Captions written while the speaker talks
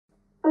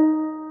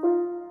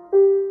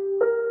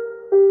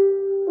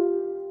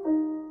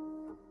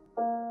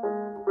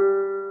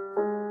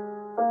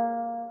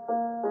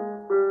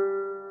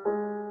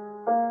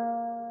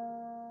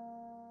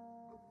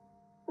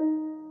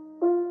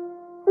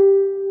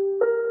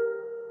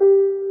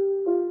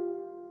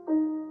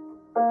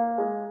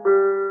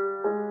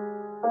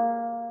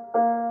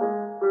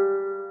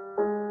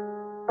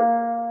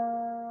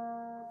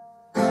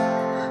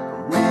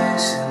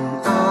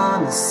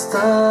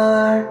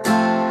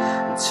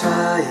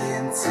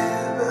trying to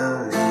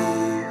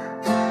believe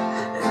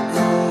that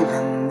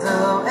even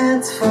though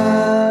it's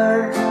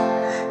far,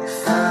 you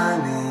find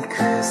me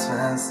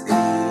Christmas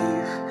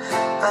Eve.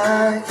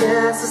 I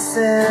guess the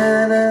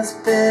Santa's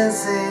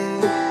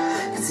busy,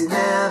 'cause he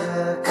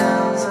never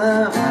comes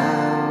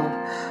around.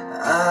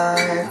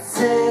 I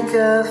think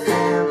of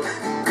him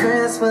when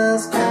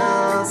Christmas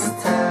comes to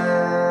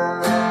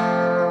town.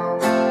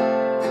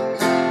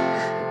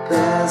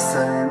 Best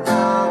time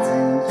of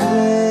the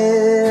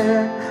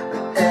year,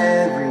 when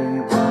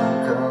everyone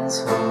comes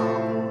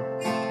home,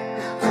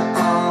 when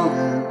all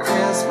the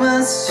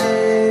Christmas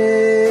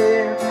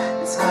cheer,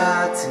 it's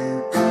hard to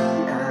be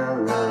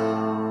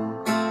alone.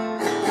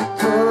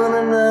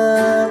 Pulling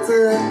up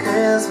the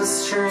Christmas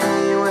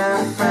tree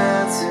with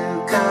friends who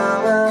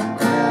come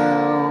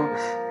around.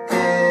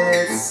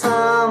 It's so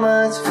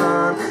much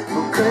fun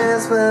when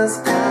Christmas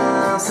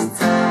comes to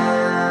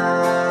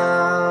town.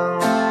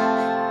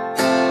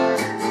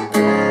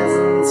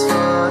 Presents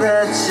for the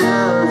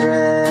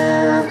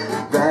children,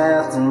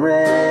 wrapped in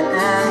red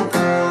and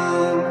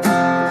green.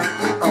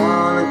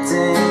 All the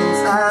things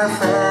I've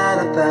heard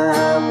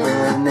about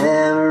but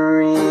never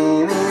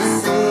really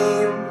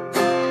seen.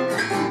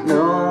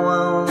 No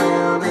one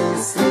will be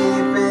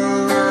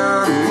sleeping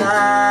on the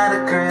night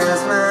of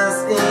Christmas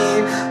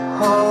Eve,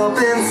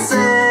 hoping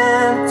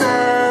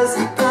Santa's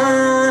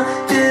on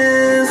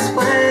his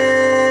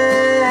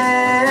way.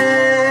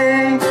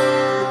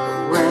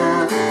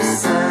 Well,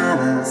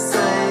 Santa's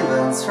sleigh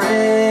bells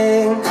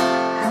ring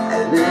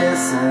and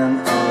listen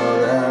all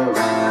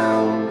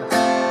around.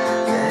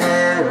 The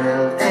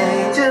herald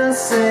angels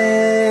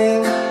sing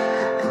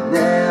and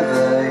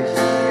never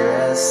hear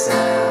a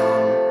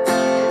sound.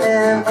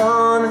 And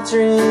all the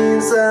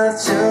dreams of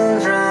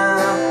children